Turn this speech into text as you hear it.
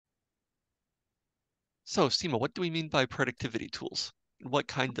So, Sima, what do we mean by productivity tools? What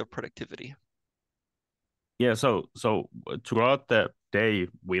kind of productivity? Yeah, so throughout the day,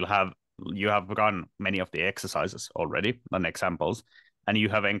 you have run many of the exercises already, and examples, and you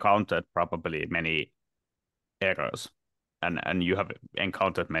have encountered probably many errors, and you have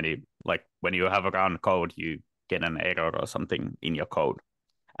encountered many, like when you have run code, you get an error or something in your code.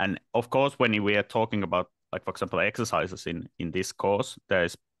 And of course, when we are talking about, like, for example, exercises in this course,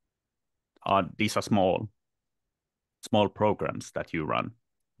 these are small programs that you run.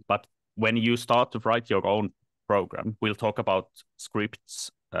 But when you start to write your own program, we'll talk about scripts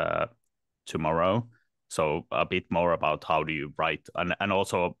tomorrow. So a bit more about how do you write, and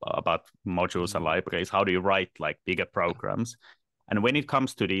also about modules and libraries. How do you write like bigger programs? And when it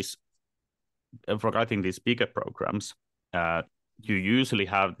comes to these, for writing these bigger programs, you usually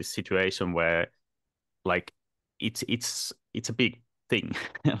have this situation where, like, it's a big thing,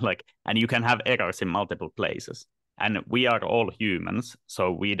 like, and you can have errors in multiple places. And we are all humans,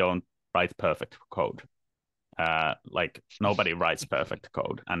 so we don't write perfect code. Like nobody writes perfect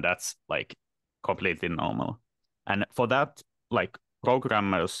code, and that's like completely normal. And for that, like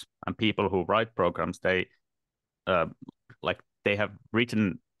programmers and people who write programs, uh, they have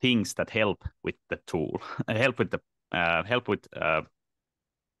written things that help with the tool, help with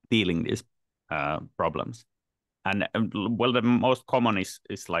dealing these problems. And well, the most common is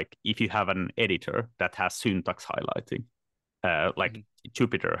like if you have an editor that has syntax highlighting, like Mhm.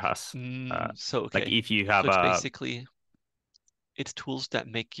 Jupyter has. So, Like okay. if you So have it's a basically, it's tools that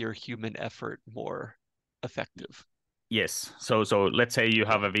make your human effort more effective. Yes. So let's say you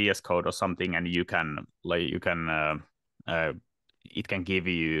have Okay. a VS Code or something, and you can uh, it can give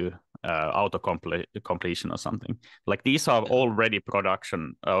you auto completion or something. Like these are Yeah. already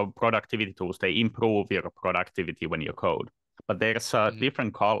productivity tools. They improve your productivity when you code. But there's Mhm.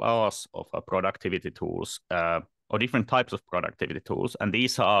 different class of productivity tools, or different types of productivity tools, and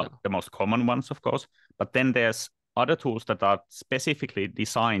these are Yeah. the most common ones, of course. But then there's other tools that are specifically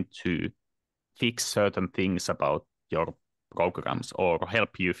designed to fix certain things about your Yeah. programs, or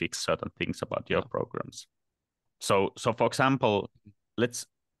help you fix certain things about your Yeah. programs. So for example, let's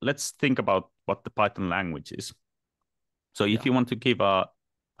let's think about what the Python language is. So if Yeah. you want to give a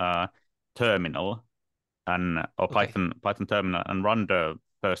terminal and or Okay. Python terminal and run the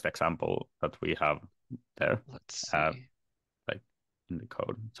first example that we have there, Let's uh, see. like in the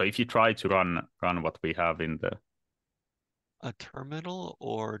code. So if you try to run what we have in the, A terminal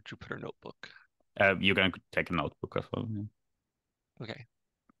or Jupyter Notebook? you can take a notebook as well. Yeah. Okay.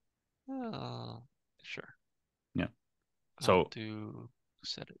 Uh, sure. Yeah. I'll So do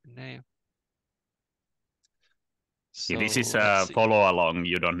set it name. yeah, this So is let's a see. follow along.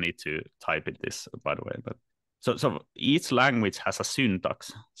 You don't need to type it this, by the way. But so each language has a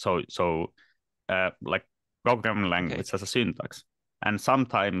syntax. Like programming Okay. language has a syntax, and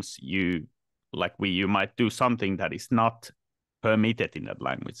sometimes you might do something that is not permitted in that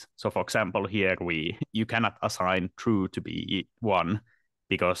language. So for example, here you cannot assign true to be one,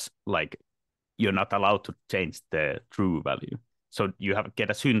 because like you're not allowed to change the true value. So you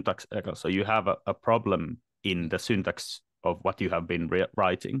get a syntax error. So you have a problem in Mm. the syntax of what you have been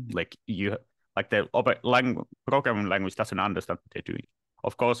writing. Like the programming language doesn't understand what they're doing.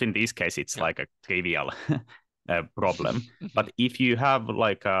 Of course, in this case, it's Yeah. like a trivial problem. But if you have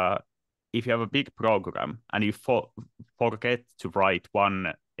a big program and you forget to write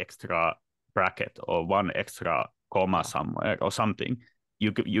one extra bracket or one extra comma Yeah. somewhere or something,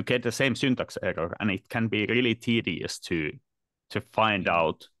 you get the same syntax error, and it can be really tedious to find Mm.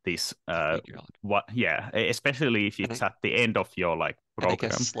 out this To figure out. what yeah, especially if And it's I at the end of your like and I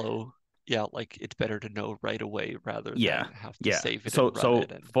guess program. slow. Yeah, like it's better to know right away rather Yeah, than have to yeah. save it So and run it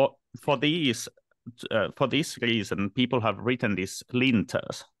so and for see. these for this reason, people have written these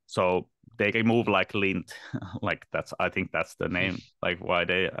linters. So they remove like lint, like I think that's the name, like why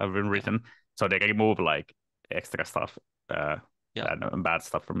they have been Yeah. written. So they remove like extra stuff, Yeah. and bad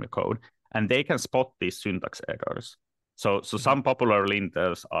stuff from the code, and they can spot these syntax errors. So Hmm. some popular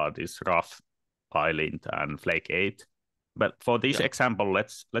linters are this rough PyLint and Flake 8. But for this Yeah. example,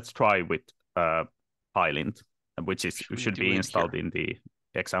 let's try with PyLint, which is Should we should do be it installed here? in the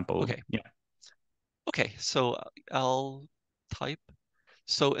example. Okay. Yeah. Okay. So I'll type.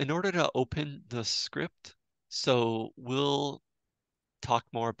 So in order to open the script, so we'll talk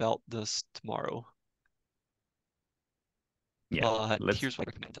more about this tomorrow. Yeah, But let's. here's what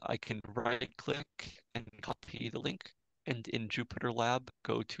I recommend. I can right click and copy the link. And in Jupyter Lab,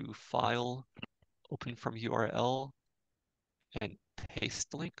 go to File, open from URL, and paste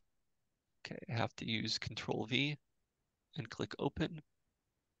the link. Okay, I have to use Control V and click Open.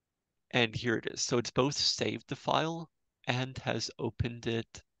 And here it is. So it's both saved the file and has opened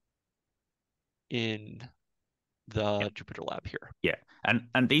it in Yeah. the Jupyter Lab here. Yeah,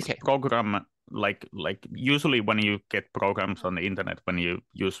 and this Okay. program, like usually when you get programs on the internet, when you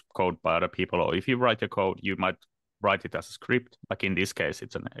use code by other people, or if you write a code, you might write it as a script. Like in this case,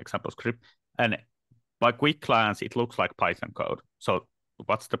 it's an example script, and by quick glance, it looks like Python code. So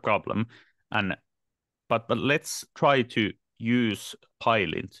what's the problem? And but let's try to use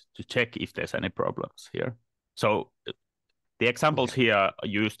PyLint to check if there's any problems here. So the examples Okay. here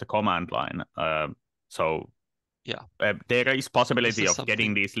use the command line. So Yeah. there is So this possibility is of getting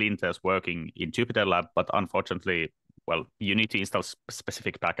something. these linters working in Jupyter Lab, but unfortunately, well, you need to install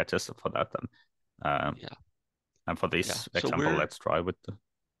specific packages for that. Yeah. And for Yeah. this example, let's try with the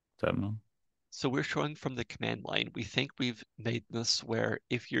terminal. So we're showing from the command line. We think we've made this where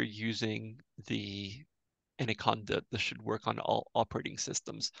if you're using the Anaconda, this should work on all operating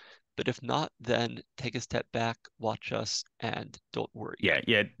systems. But if not, then take a step back, watch us, and don't worry Yeah,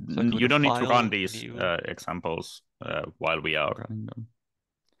 yet. yeah. So I go You to don't need to run File, these New. examples while we are running them.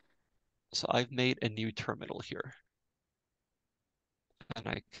 So I've made a new terminal here. And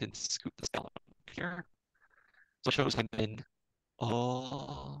I can scoot this down here. So it shows I'm in.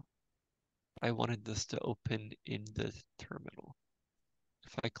 Oh, I wanted this to open in the terminal.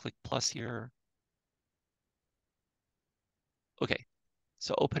 If I click plus here. Okay,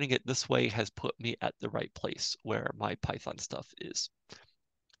 so opening it this way has put me at the right place where my Python stuff is.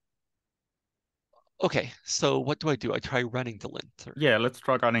 Okay, so what do? I try running the linter. Yeah, let's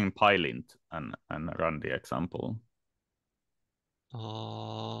try running PyLint and run the example.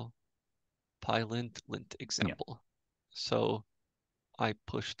 Pylint lint Yeah. example. So I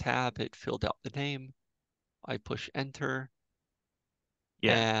push tab, it filled out the name. I push enter,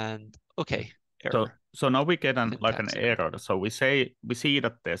 Yeah. and okay, So error, so now we get an syntax error. error. So we see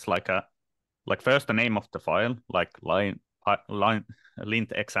that there's like first the name of the file, like line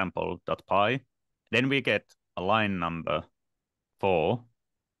lint example.py. Then we get a line number 4,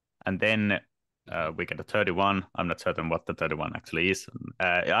 and then Mhm. we get a 31. I'm not certain what the 31 actually is.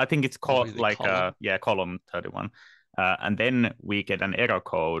 I think it's called Probably the like column. yeah, column 31. And then we get an error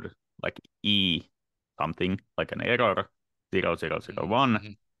code like E something, like an error 0001,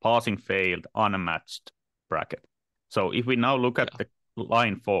 Mm-hmm. parsing failed, unmatched bracket. So if we now look at Yeah, the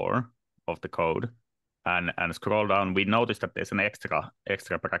line 4 of the code and scroll down, we notice that there's an extra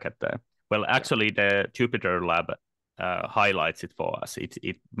bracket there. Well, yeah, actually, the Jupyter Lab highlights it for us.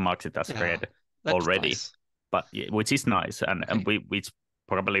 It marks it as yeah. red That's already, nice. but which is nice, and Okay, which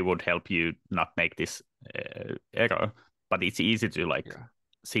probably would help you not make this error. But it's easy to like yeah,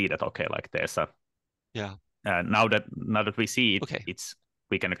 see that okay, like there's a yeah. now that we see it, Okay,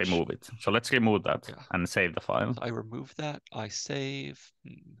 we can remove it. So let's remove that yeah. and save the file. So I remove that. I save.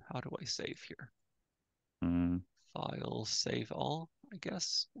 How do I save here? Mm. File, save all, I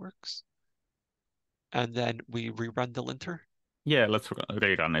guess works. And then we rerun the linter. Yeah, let's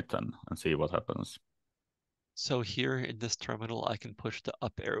rerun it and see what happens. So here in this terminal, I can push the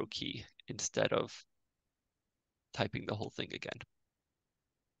up arrow key instead of typing the whole thing again.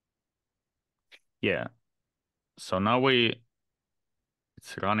 Yeah. So now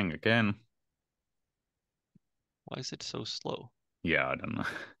it's running again. Why is it so slow? Yeah, I don't know.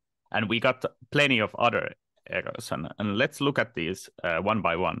 And we got plenty of other errors, and let's look at these one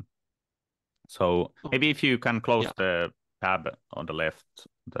by one. So maybe Okay. if you can close Yeah. the tab on the left,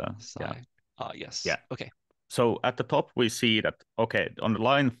 Side. yeah. Yes. Okay. So at the top we see that okay, on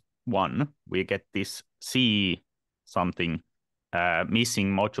line 1 we get this C something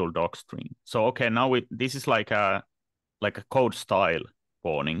missing module doc string. So okay, now this is like a code style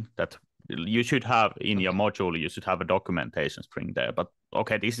warning that you should have in your Okay. module. You should have a documentation string there. But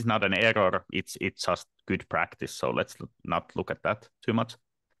okay, this is not an error. It's just good practice. So let's not look at that too much.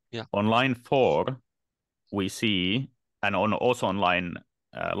 Yeah. On line 4, we see, and also on line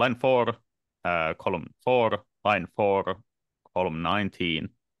 4, column 4, line 4, column 19,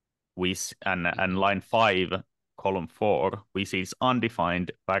 and Mm-hmm. line 5, column 4, we see this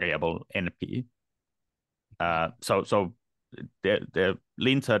undefined variable NP. Mm-hmm. So the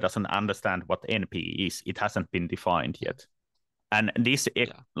linter doesn't understand what NP is. It hasn't been defined Yeah. yet. And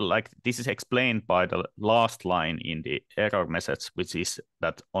Yeah. this is explained by the last line in the error message, which is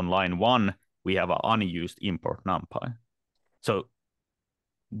that on line 1 we have an unused import NumPy. So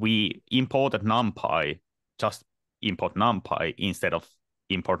we imported NumPy, just import NumPy instead of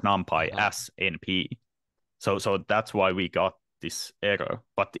import NumPy Uh-huh. as NP. So that's why we got this error.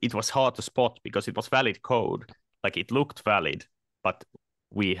 But it was hard to spot because it was valid code. Like it looked valid, but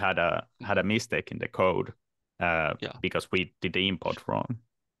we had a Mm-hmm. mistake in the code Yeah. because we did the import wrong.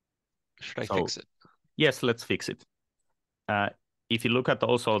 Should I So fix it? yes, let's fix it. If you look at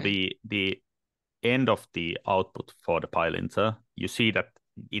also Okay. the end of the output for the PyLinter, you see that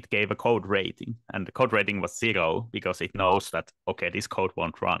it gave a code rating, and the code rating was 0 because it knows that, okay, this code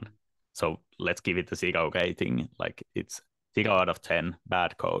won't run. So let's give it a 0 rating, like it's 0 out of 10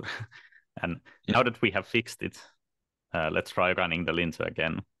 bad code. And Yeah. now that we have fixed it, let's try running the linter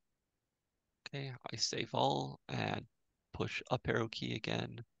again. Okay, I save all and push up arrow key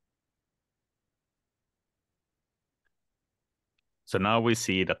again. So now we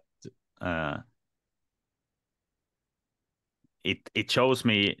see that uh, it shows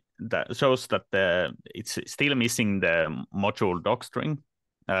that it's still missing the module docstring,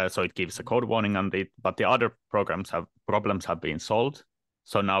 so it gives a code warning on it. But the other problems have been solved.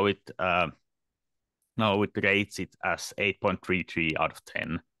 So now it rates it as 8.33 out of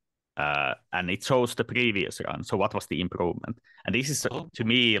 10. And it shows the previous run. So what was the improvement? And this is Oh, to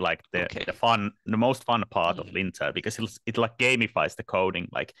me like okay. the most fun part of linter, because it like gamifies the coding.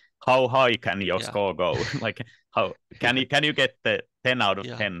 Like how high can your Yeah. score go? Like how can you get the 10 out of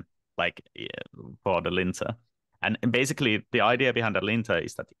Yeah. 10 like for the linter? And basically the idea behind the linter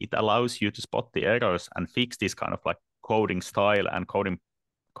is that it allows you to spot the errors and fix this kind of like coding style and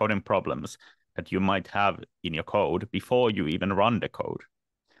coding problems that you might have in your code before you even run the code.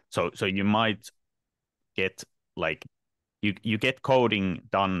 So you might get like you get coding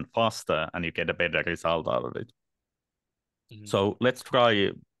done faster and you get a better result out of it. Mhm. So let's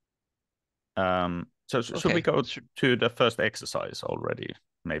try. So should we Okay. go to the first exercise already,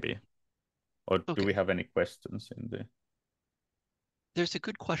 maybe, or do we Okay. have any questions in the? There's a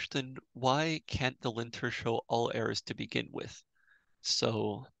good question. Why can't the linter show all errors to begin with?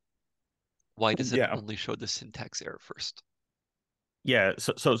 So why does it Yeah, only show the syntax error first? yeah.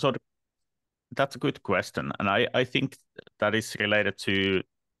 So that's a good question, and I think that is related to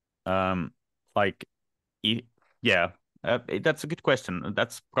um like yeah, that's a good question.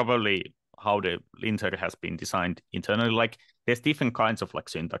 That's probably how the linter has been designed internally. Like, there's different kinds of like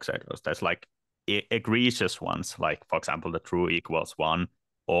syntax errors. There's like egregious ones, like for example, the true equals one,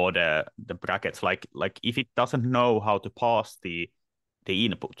 or the brackets. Like if it doesn't know how to pass the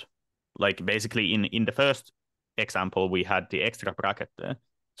input. Like basically in the first example, we had the extra bracket there.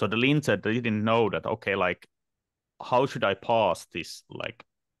 So the linter didn't know that, okay, like how should I pass this like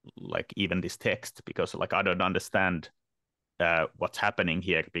even this text, because like I don't understand what's happening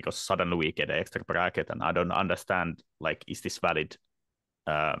here, because suddenly we get an extra bracket and I don't understand, like, is this valid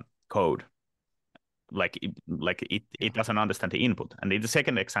uh, code? It Yeah. doesn't understand the input. And in the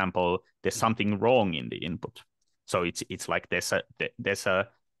second example, there's Mhm. something wrong in the input. So it's like there's a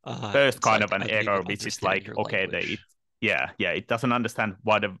first It's kind of like an I don't error even which is understand like, your okay, language. it doesn't understand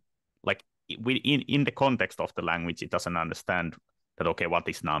what the like in the context of the language, it doesn't understand that, okay, what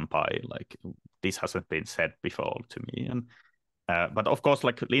is NumPy? Like, this hasn't been said before to me. And but of course,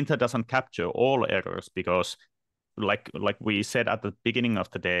 like, linter doesn't capture all errors, because like we said at the beginning of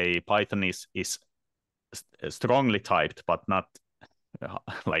the day, Python is strongly typed but not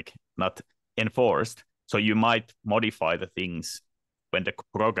not enforced. So you might modify the things when the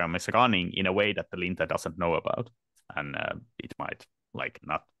program is running in a way that the linter doesn't know about, and it might like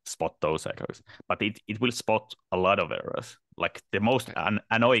not spot those errors, but it will spot a lot of errors, like the most Okay.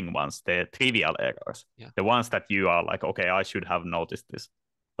 annoying ones, the trivial errors, Yeah. the ones that you are like, okay, I should have noticed this.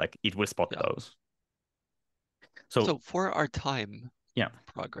 Like, it will spot Yeah. those. So So for our time yeah,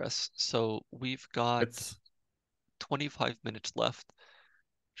 progress, so we've got let's 25 minutes left.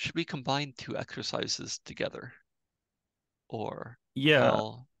 Should we combine two exercises together? Or yeah,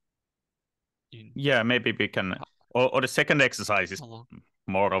 how you maybe we can, how, or the second exercise is how long?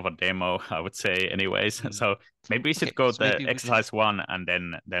 more of a demo, I would say, anyways. Mm, So maybe we should okay, go so the maybe we should exercise one and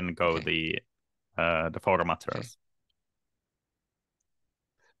then go okay, the okay, formatters.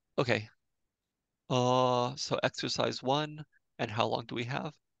 okay. So exercise one, and how long do we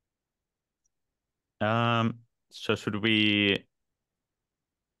have? So should we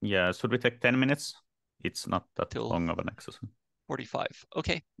take 10 minutes? It's not that Till long of an exercise. 45.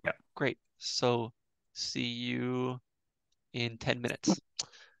 Okay, Yeah. great. So see you in 10 minutes.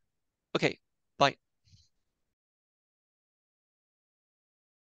 Okay, bye.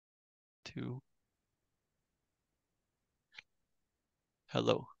 To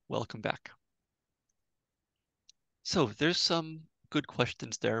hello, welcome back. So there's some good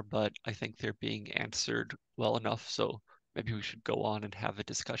questions there, but I think they're being answered well enough, so maybe we should go on and have a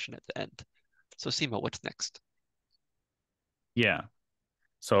discussion at the end. So Sima, what's next? Yeah.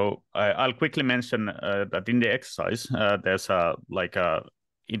 So I'll quickly mention that in the exercise, there's a like a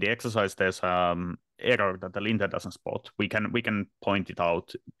in the exercise there's error that the linter doesn't spot, we can point it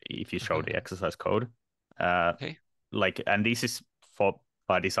out if you show the Uh, exercise code. okay. Like, and this is for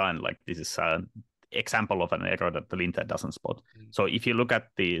by design. Like, this is an example of an error that the linter doesn't spot. Mm. So if you look at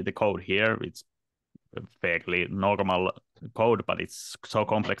the code here, it's fairly normal code, but it's so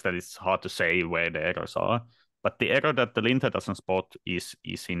complex that it's hard to say where the errors are. But the error that the linter doesn't spot is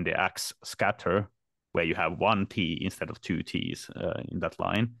in the X scatter, where you have one T instead of two T's in that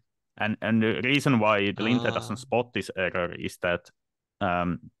line. And the reason why the linter doesn't spot this error is that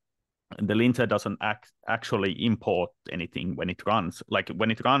the linter doesn't actually import anything when it runs. Like, when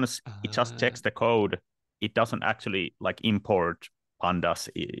it runs, it just checks the code. It doesn't actually like import Pandas.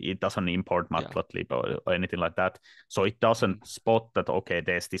 It doesn't import yeah. Matplotlib or anything like that. So it doesn't spot that, okay,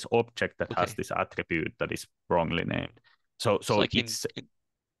 there's this object that has Okay. this attribute that is wrongly named. So So like it's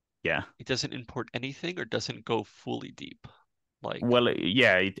yeah. it doesn't import anything or doesn't go fully deep. Like Well,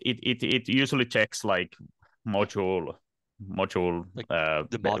 yeah, it usually checks like module module like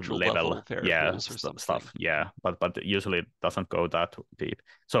the module level, level yeah, variables or something. stuff, yeah, but usually it doesn't go that deep.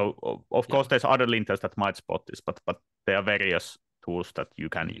 So of Yeah. course there's other linters that might spot this, but there are various tools that you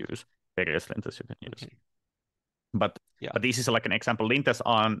can Mm. use, various linters you can use. Okay. But Yeah. this is like an example. Linters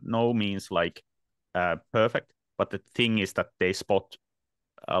are no means like perfect, but the thing is that they spot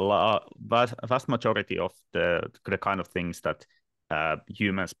vast majority of the kind of things that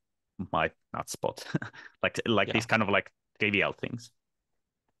humans might not spot, like Yeah. these kind of like trivial things.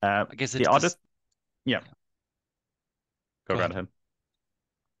 I guess The it's other, this. yeah, Yeah. go Go right ahead. ahead.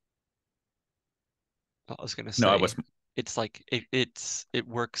 I was gonna No, I say was, it's like it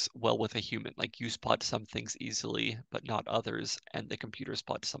works well with a human. Like you spot some things easily, but not others, and the computer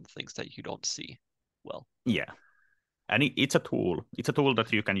spots some things that you don't see well. yeah, and it's a tool. It's a tool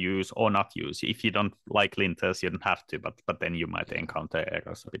that you can use or not use. If you don't like linters, you don't have to, but then you might Yeah. encounter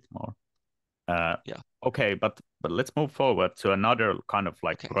errors a bit more. Uh, Yeah. okay, but let's move forward to another kind of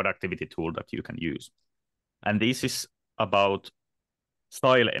like Okay. productivity tool that you can use, and this is about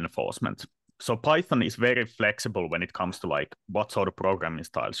style enforcement. So Python is very flexible when it comes to like what sort of programming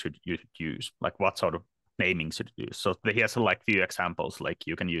styles should you use, like what sort of naming should you use. So here's like few examples, like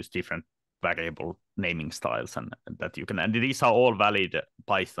you can use different variable naming styles, and that you can, and these are all valid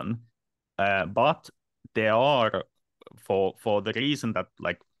Python, but there are, for the reason that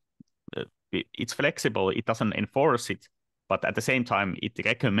like it's flexible, it doesn't enforce it, but at the same time it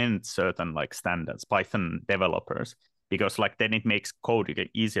recommends certain like standards, Python developers, because like then it makes code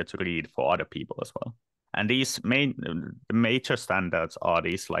easier to read for other people as well. And these major standards are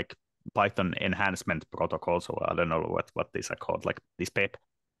these like Python enhancement protocols, or I don't know what these are called, like this pep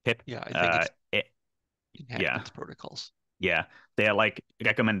Yeah, I think it's eh, yeah, enhancement protocols. yeah, they're like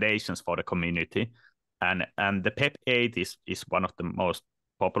recommendations for the community, and the PEP 8 is one of the most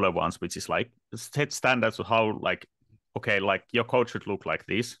popular ones, which is like set standards of how, like, okay, like your code should look like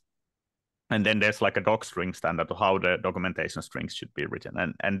this, and then there's like a doc string standard of how the documentation strings should be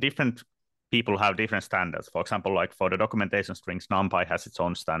written, and different people have different standards. For example, like for the documentation strings, NumPy has its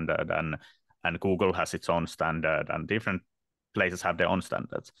own standard, and Google has its own standard, and different places have their own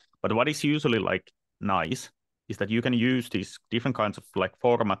standards. But what is usually like nice is that you can use these different kinds of like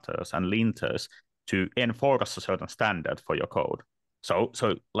formatters and linters to enforce a certain standard for your code. So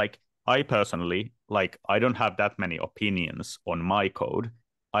like I personally, like, I don't have that many opinions on my code.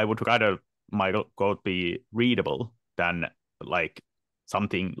 I would rather my code be readable than like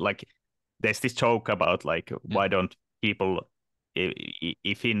something like, there's this joke about like, Yeah. why don't people,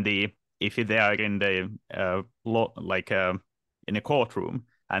 if in the if they are in the like in a courtroom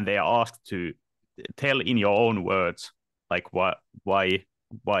and they are asked to tell in your own words like what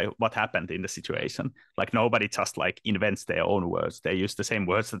happened in the Yeah. situation, like nobody just like invents their own words. They use the same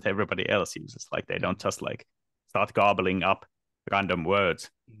words that everybody else uses. Like they don't Mm. just like start gobbling up random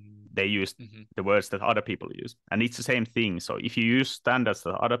words. They use Mm-hmm. the words that other people use, and it's the same thing. So if you use standards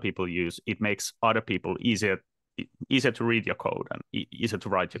that other people use, it makes other people easier to read your code and easier to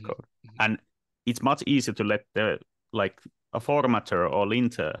write your Mm-hmm. code. Mm-hmm. And it's much easier to let the like a formatter or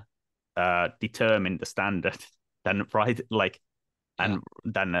linter determine the standard than write like Yeah. and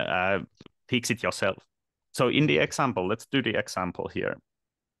then fix it yourself. So in the Mm. example, let's do the example here.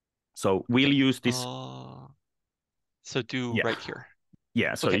 So we'll Okay. use this. So do Yeah, right here.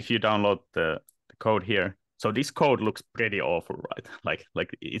 yeah. So Okay. if you download the code here, so this code looks pretty awful, right? Like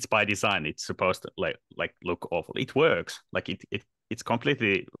it's by design. It's supposed to like look awful. It works. Like it's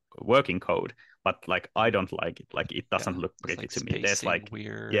completely working code, but like I Mm. don't like it. Like it doesn't Yeah. look It's pretty like to me. There's spacing like,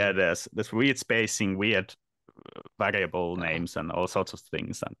 yeah, weird. there's weird spacing, weird variable Yeah. names, and all sorts of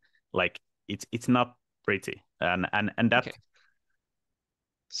things, and like it's not pretty. And that, Okay.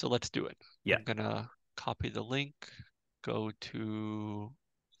 So let's do it. yeah, I'm gonna copy the link, go to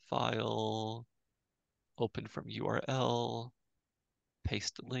File, open from URL,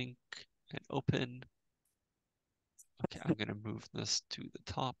 paste the link, and open. Okay, I'm going to move this to the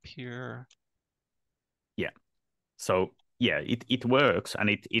top here. Yeah. So yeah, it works, and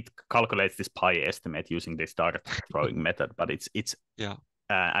it calculates this pi estimate using this dart throwing method, but it's yeah,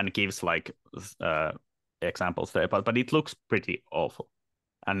 and gives like examples there, but it looks pretty awful.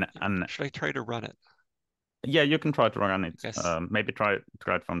 And should I try to run it? yeah, you can try to run it. Yes. Maybe try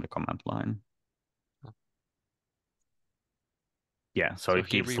it from the command line. Oh. Yeah, so So it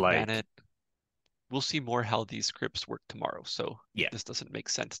here gives we ran like it. We'll see more how these scripts work tomorrow. So if yeah, this doesn't make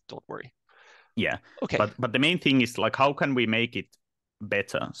sense, don't worry. yeah. Okay. But the main thing is like how can we make it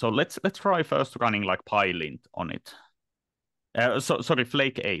better? So let's try first running like pylint on it. Sorry,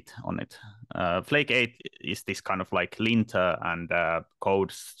 Flake 8 on it. Flake 8 is this kind of like linter and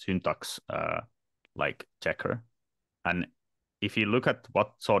code syntax like checker. And if you look at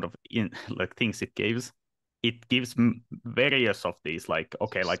what sort of like things it gives various of these. Like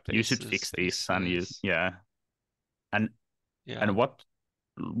okay, like you should Spaces, fix this, and you spaces. yeah, and Yeah. and what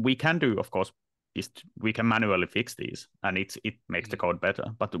we can do, of course, is we can manually fix these, and it makes the code better.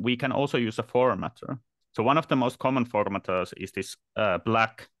 But we can also use a formatter. So one of the most common formatters is this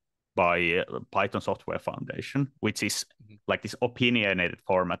Black by Python Software Foundation, which is like this opinionated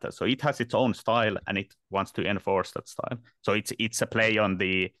formatter. So it has its own style, and it wants to enforce that style. So it's a play on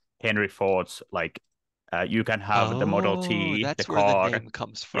the Henry Ford's like you can have the Model Oh, T, the that's where the car, name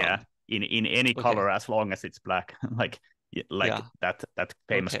comes yeah, from. in any Okay. color as long as it's black. Like Yeah. that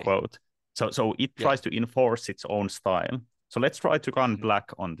famous Okay. quote. So it Yeah. tries to enforce its own style. So let's try to run Mhm.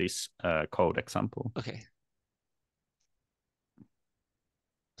 Black on this code example. Okay.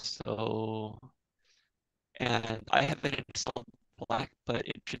 So, and I haven't installed Black, but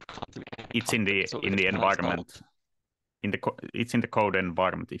it should come through It's Anaconda. So in it's the not installed. environment. It's in the code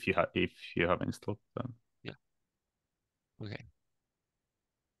environment if you have installed them. Yeah. Okay.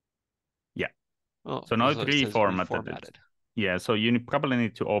 Yeah. Oh, So now so it it says reformatted it. reformatted. Yeah. So you probably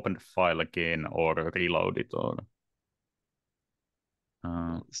need to open the file again or reload it or.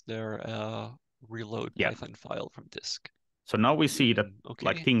 Well, is there a reload Yeah. Python file from disk? So now we see that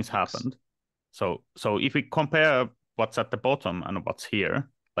like Okay, things works. happened. So if we compare what's at the bottom and what's here,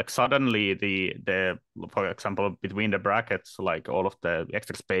 like suddenly the for example between the brackets, like all of the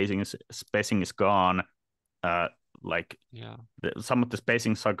extra spacing is gone. Uh, like Yeah. some of the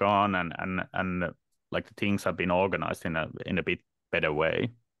spacings are gone, and like the things have been organized in a bit better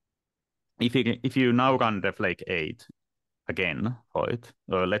way. If you now hmm run the Flake 8 again for it,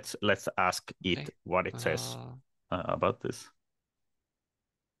 let's ask it Okay. what it says about this.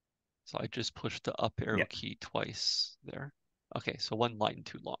 So I just pushed the up Yeah. arrow key twice there. Okay, so one line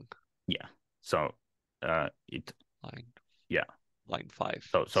too long. Yeah. So it Line yeah. line 5.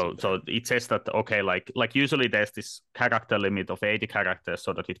 So See there. it says that okay, like usually there's this character limit of 80 characters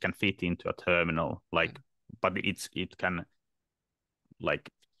so that it can fit into a terminal. Yeah. Like, but it can like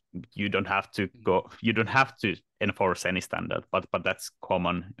you don't have to mhm, go you don't have to enforce any standard, but that's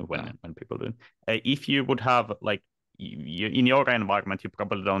common Yeah. when people do it. If you would have like you in your environment, you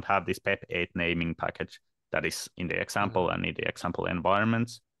probably don't have this pep8 naming package that is in the example and in the example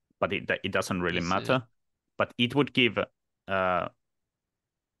environments, but it doesn't really Is it? matter. But it would give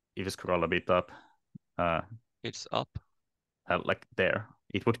if you scroll a bit up, uh, It's up like there,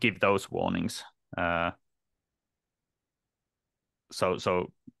 it would give those warnings. Uh,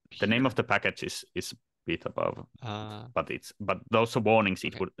 so the name of here. the package is bit above, Uh, but those warnings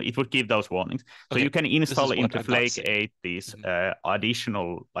okay. it would give those warnings. So you Okay. can This install is what into I'm not Flake seeing. 8 these hmm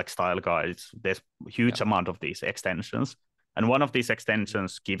additional like style guides. There's a huge Yeah. amount of these extensions, and one of these hmm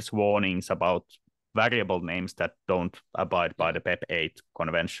extensions gives warnings about variable names that don't abide by Yeah. the PEP8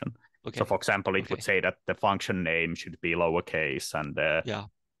 convention. So, Okay. for example, it would Okay. say that the function name should be lowercase and the Yeah.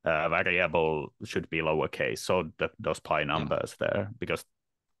 variable should be lowercase. So those pi Yeah. numbers there, because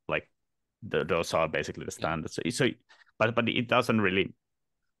like those are basically the Yeah. standards. So, but it doesn't really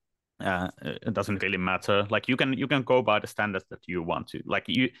matter. Like you can go by the standards that you want to. Like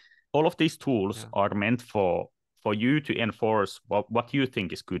you, all of these tools Yeah. are meant for you to enforce what you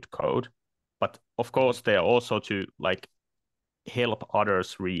think is good code. But of hmm course, they're also to like help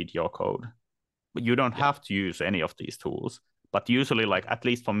others read your code. But you don't Yeah. have to use any of these tools. But usually, like hmm at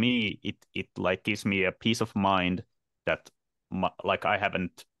least for me, it like gives me a peace of mind that like I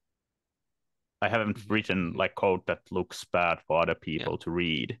haven't hmm written hmm like code that looks bad for other Yeah. people to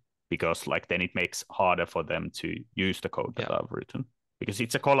read, because like then it makes harder for them to use the code that Yeah. I've written, because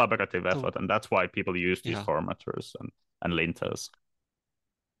it's a collaborative So effort, and that's why people use these yeah. formatters and linters.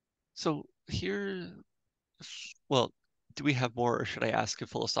 So here, well, do we have more, or should I ask a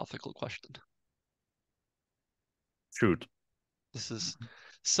philosophical question? Shoot. This is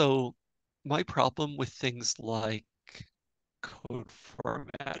so my problem with things like code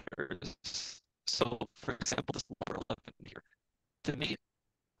formatters. So, for example, this lower 11 here, to me,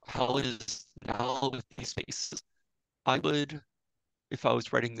 how it is now with these spaces, I would, if I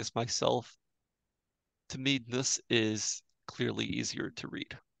was writing this myself, to me, this is clearly easier to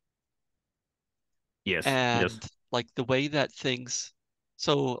read. Yes, yes. And like the way that things,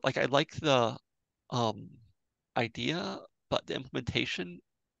 so like I like the um idea, but the implementation,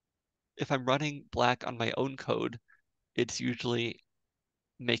 if I'm running black on my own code, it's usually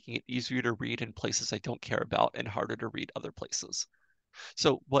making it easier to read in places I don't care about and harder to read other places.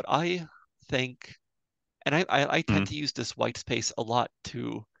 So what I think, and I tend Mm, to use this white space a lot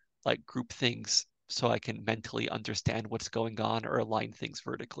to like group things so I can mentally understand what's going on or align things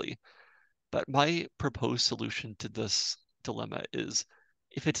vertically. But my proposed solution to this dilemma is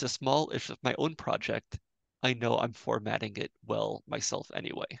if it's a small, if it's my own project, I know I'm formatting it well myself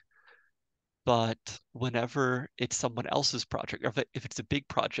anyway. But whenever it's someone else's project, or if it's a big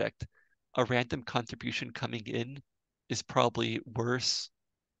project, a random contribution coming in is probably worse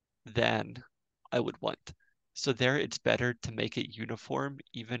than I would want. So there, it's better to make it uniform,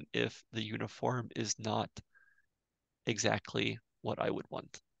 even if the uniform is not exactly what I would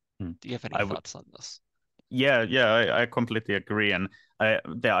want. mm. Do you have any I w thoughts on this? Yeah, yeah, I completely agree. And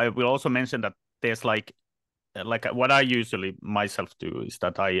I will also mention that there's like what I usually myself do is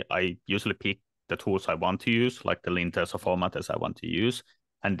that I usually pick the tools I want to use, like the linters or Mm, formatters I want to use,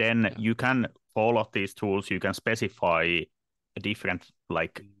 and then yeah. you can for all of these tools you can specify different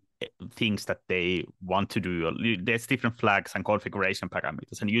like Mm, things that they want to do. There's different flags and configuration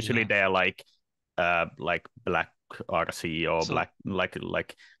parameters, and usually yeah. they're like black RC or So black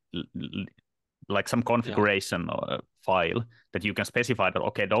like some yeah. configuration file that you can specify that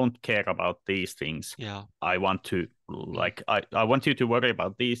okay, don't care about these things. Yeah. I want to Mm, I want you to worry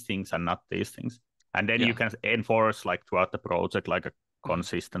about these things and not these things. And then you yeah. can enforce like throughout the project like a Mm,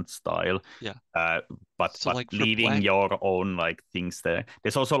 consistent style. yeah. Uh, but So like for leaving black. your own like things there.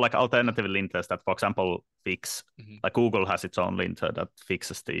 There's also like Yeah. alternative linters that, for example, fix Hmm. like Google has its own linter that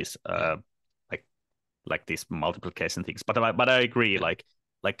fixes these Yeah. like like these multiplication things. But I agree, Yeah.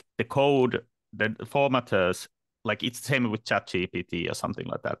 like the code, the formatters, like it's the same with ChatGPT or something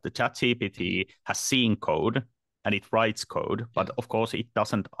like that. The Hmm. ChatGPT has seen code and it writes code, but Yeah. of course it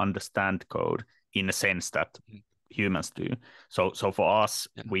doesn't understand code in a sense that Hmm. humans do. So for us,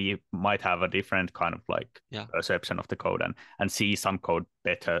 Yeah. we might have a different kind of like Yeah. perception of the code and see some code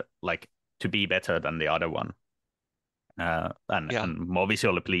better, like to be better than the other one Yeah. and more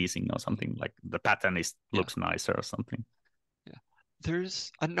visually pleasing or something like the pattern is Yeah. looks nicer or something. Yeah.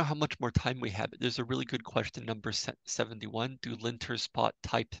 I don't know how much more time we have, but there's a really good question, number 71. Do linters spot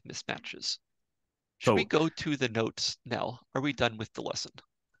type mismatches? Should we So go to the notes now? Are we done with the lesson?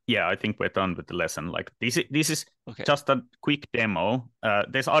 yeah, I think we're done with the lesson. Like this is Okay. just a quick demo.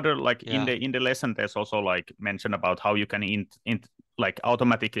 There's other like in Yeah. the lesson. There's also like mention about how you can like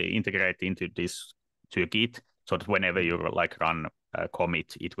automatically integrate into this to Git, so that whenever Mm, you like run a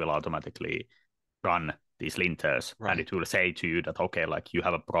commit, it will automatically run these linters, and right. it will say to you that okay, like you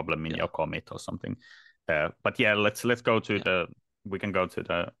have a problem in Yeah. your commit or something. But yeah, let's go to Yeah. the we can go to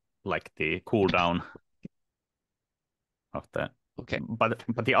the like the cooldown of the Okay.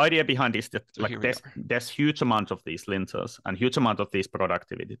 but the idea behind is that So like here we there's are. there's huge amount of these linters and huge amount of these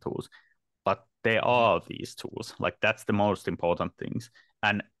productivity tools, but there Hmm. are these tools, like that's the most important things.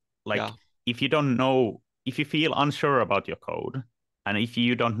 And like Yeah. if you don't know, if you feel unsure about your code, and if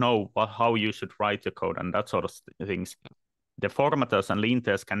you don't know how you should write your code and that sort of things, the formatters and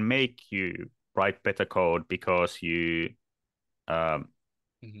linters can make you write better code because you um,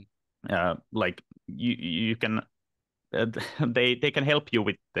 Hmm. like you can they can help you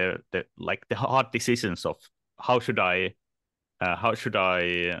with the like the hard decisions of how should I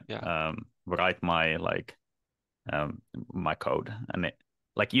Yeah. write my like um, my code, and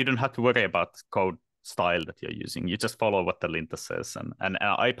like you don't have to worry about code style that you're using. You just follow what the linter says, and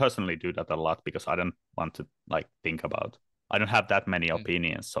I personally do that a lot because I don't want to like think about. I don't have that many Mm,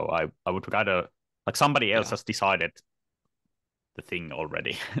 opinions, so I would rather like somebody else yeah. has decided the thing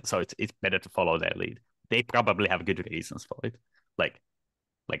already, so it's better to follow their lead. They probably have good reasons for it. Like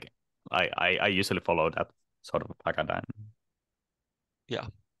like I usually follow that sort of paradigm. Yeah.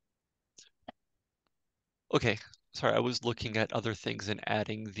 Okay. Sorry, I was looking at other things and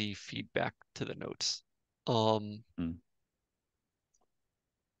adding the feedback to the notes. Um, Mm.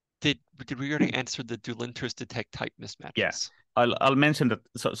 did we already answer the do linters detect type Yeah, mismatches? I'll mention that.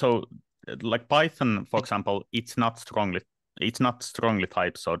 So like Python, for And, example, it's not strongly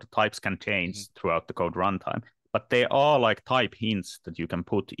typed, so the types can mhm, change throughout the code runtime. But there are like type hints that you can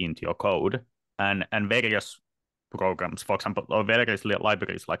put into your code, and various programs, for example, or various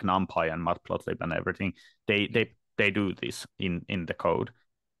libraries like NumPy and Matplotlib and everything, they mhm, they they do this in the code,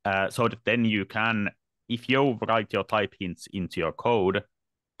 so that then you can, if you write your type hints into your code,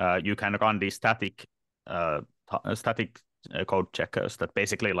 you can run these uh, static code checkers that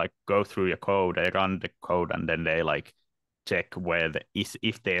basically like go through your code, they run the code, and then they like check where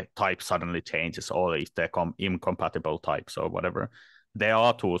if the type suddenly changes or if they're incompatible types or whatever. There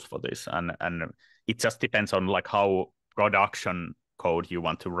are tools for this, and it just depends on like how production code you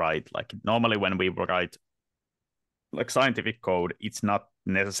want to write. Like normally when we write like scientific code, it's not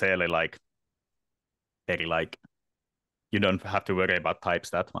necessarily like very like you don't have to worry about types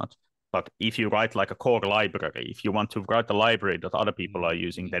that much. But if you write like a core library, if you want to write a library that other people are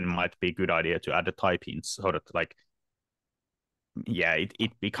using, mhm. then it might be a good idea to add a type in so that like yeah,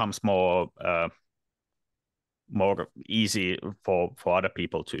 it becomes more easy for other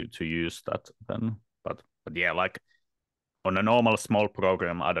people to use that then. But yeah, like on a normal small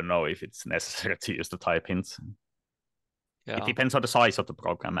program, I don't know if it's necessary to use the type hints. It Yeah, depends on the size of the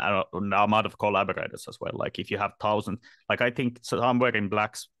program and the amount of collaborators as well. Like if you have thousands, like I think somewhere in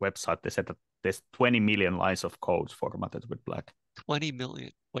Black's website, they said that there's 20 million lines of code formatted with Black. 20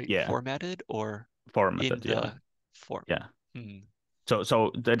 million. Wait, Yeah, formatted or in formatted. Yeah, the form? yeah. Hmm.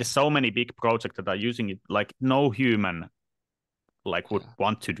 So there is Okay. so many big projects that are using it. Like no human like would Yeah.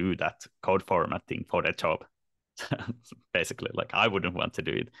 want to do that code formatting for their job. Basically, like I wouldn't want to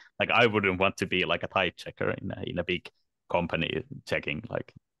do it. Like I wouldn't want to be like a type checker in a big company checking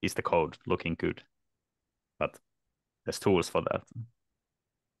like is the code looking good. But there's tools for that.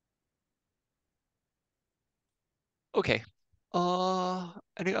 Okay.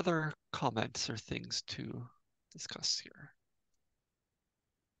 Any other comments or things to discuss here?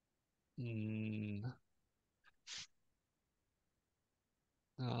 Hmm.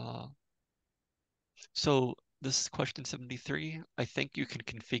 Uh, so this is question 73. I think you can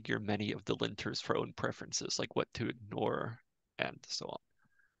configure many of the linters for own preferences, like what to ignore and so on.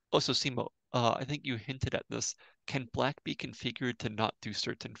 Also, Simo, I think you hinted at this. Can black be configured to not do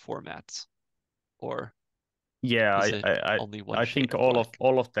certain formats? Or Yeah, is it I only one I shade think of black?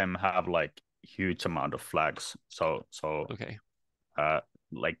 all of them have like huge amount of flags. So Okay. uh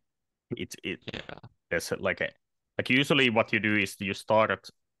like it Yeah. there's like usually what you do is you start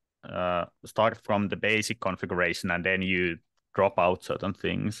from the basic configuration and then you drop out certain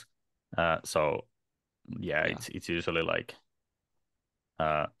things. So yeah, Yeah. it's usually like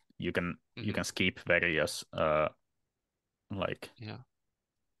uh you Hmm. can skip various like Yeah.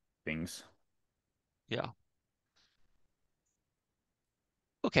 things. Yeah.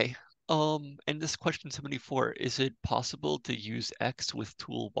 Okay. And this question 74, is it possible to use X with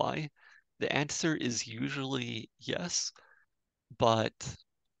tool Y? The answer is usually yes, but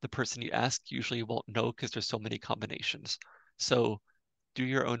the person you ask usually won't know because there's so many combinations. So do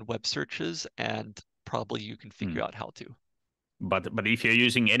your own web searches and probably you can Hmm. figure out how to. But if you're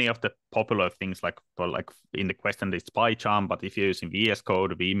using any of the popular things like in the question it's PyCharm, but if you're using VS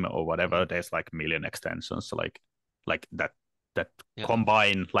Code, Vim or whatever, Mhm. there's like a million extensions like that Yeah.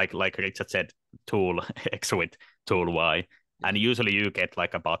 combine like Richard said, tool X with tool Y. And Yeah. usually you get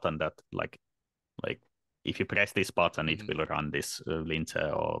like a button that like if you press this button, it Hmm. will run this linter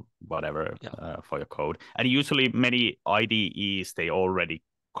or whatever Yeah. for your code. And usually many IDEs they already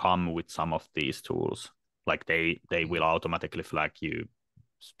come with some of these tools. Like they will Hmm. automatically flag you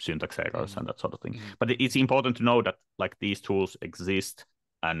syntax errors Hmm. and that sort of thing. Hmm. But it's important to know that like these tools exist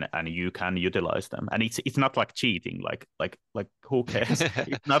and you can utilize them. And it's not like cheating. Like who cares?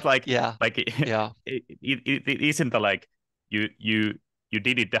 It's not Yeah. like Yeah. it isn't like you you you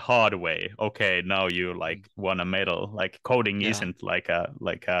did it the hard way. Okay, now you Mm. like won a medal. Like coding Yeah. isn't like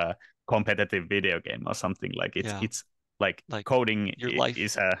a competitive video game or something. Like Yeah. it's like Like coding your life,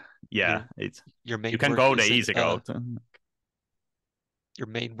 is a yeah. your It's your you main can work go the isn't easy route. your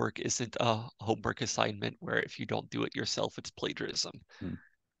main work isn't a homework assignment where if you don't do it yourself, it's plagiarism. Mm,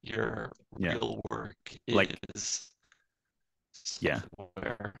 Your yeah, real work like is yeah, something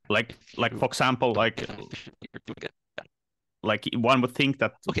where if like you for example, don't get efficiently, you're doing it. like one would think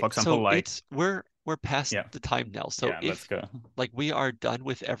that Okay, for example, so like we're past yeah, the time now. So yeah, let's if go. like we are done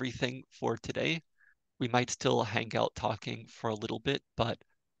with everything for today, we might still hang out talking for a little bit, but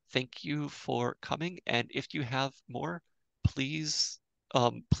thank you for coming. And if you have more, please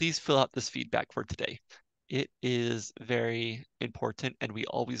please fill out this feedback for today. It is very important, and we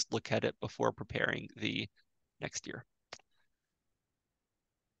always look at it before preparing the next year.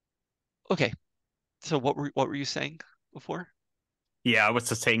 Okay. So what were you saying before? Yeah, I was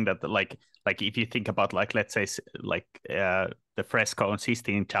just saying that like if you think about like let's say like the fresco on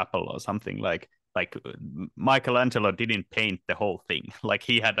Sistine Chapel or something like Michelangelo didn't paint the whole thing. Like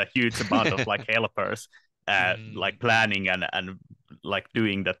he had a huge amount of like helpers like Mm-hmm. planning and like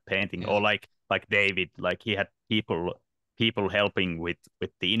doing that painting, or Yeah. like David, like he had people helping with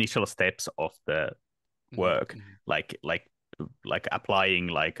the initial steps of the work, Mm-hmm. like like applying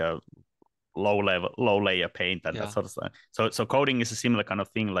like a low layer paint and that Yeah. sort of stuff. So coding is a similar kind of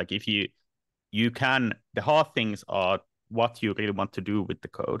thing. Like if you can, the hard things are what you really want to do with the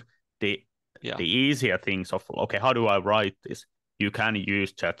code. The Yeah. the easier things of okay, how do I write this? You can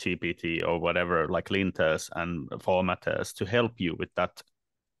use ChatGPT or whatever, like linters and formatters to help you with that,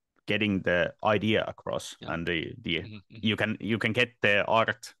 getting the idea across, Yeah. and the Mm-hmm. you can get the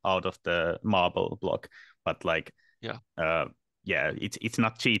art out of the marble block, but like Yeah. uh yeah, it's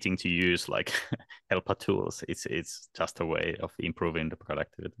not cheating to use like helper tools. It's just a way of improving the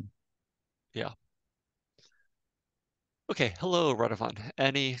productivity. Yeah. Okay. Hello, Radovan.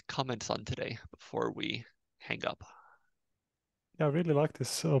 Any comments on today before we hang up? Yeah, I really like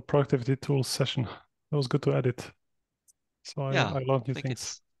this productivity tools session. It was good to edit. So Yeah. I learned I new think things.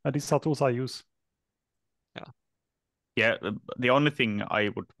 it's And these are tools I use. yeah. Yeah, the only thing I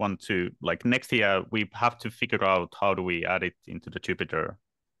would want to, like, next year we have to figure out how do we add it into the Jupyter,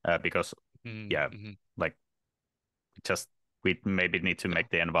 because yeah, Mm-hmm. like just we maybe need to Yeah. make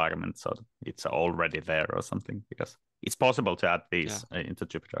the environment so that it's already there or something, because it's possible to add Yeah. these into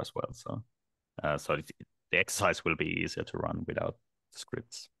Jupyter as well. So so the exercise will be easier to run without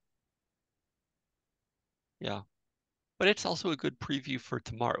scripts. Yeah. But it's also a good preview for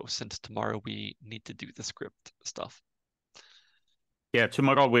tomorrow, since tomorrow we need to do the script stuff. Yeah,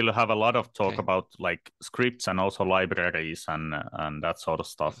 tomorrow we'll have a lot of talk Okay. about like scripts and also libraries and that sort of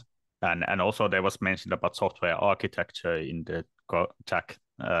Yeah. stuff. And also there was mentioned about software architecture in the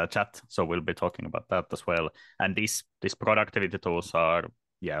chat, so we'll be talking about that as well. And these productivity tools are,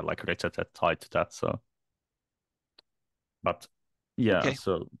 yeah, like Richard said, tied to that. So, but yeah, Okay.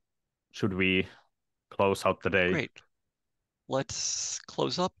 so should we close out the day? Great. Let's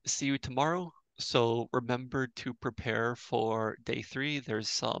close up. See you tomorrow. So remember to prepare for day 3. There's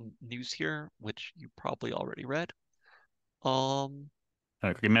some news here, which you probably already read. Um,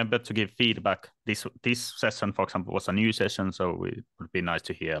 Remember to give feedback. This session, for example, was a new session, so it would be nice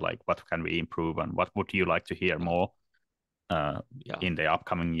to hear like what can we improve and what would you like to hear yeah, more yeah, in the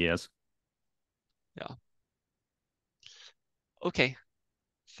upcoming years. yeah. Okay.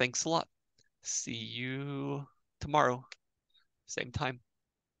 Thanks a lot. See you tomorrow. Same time.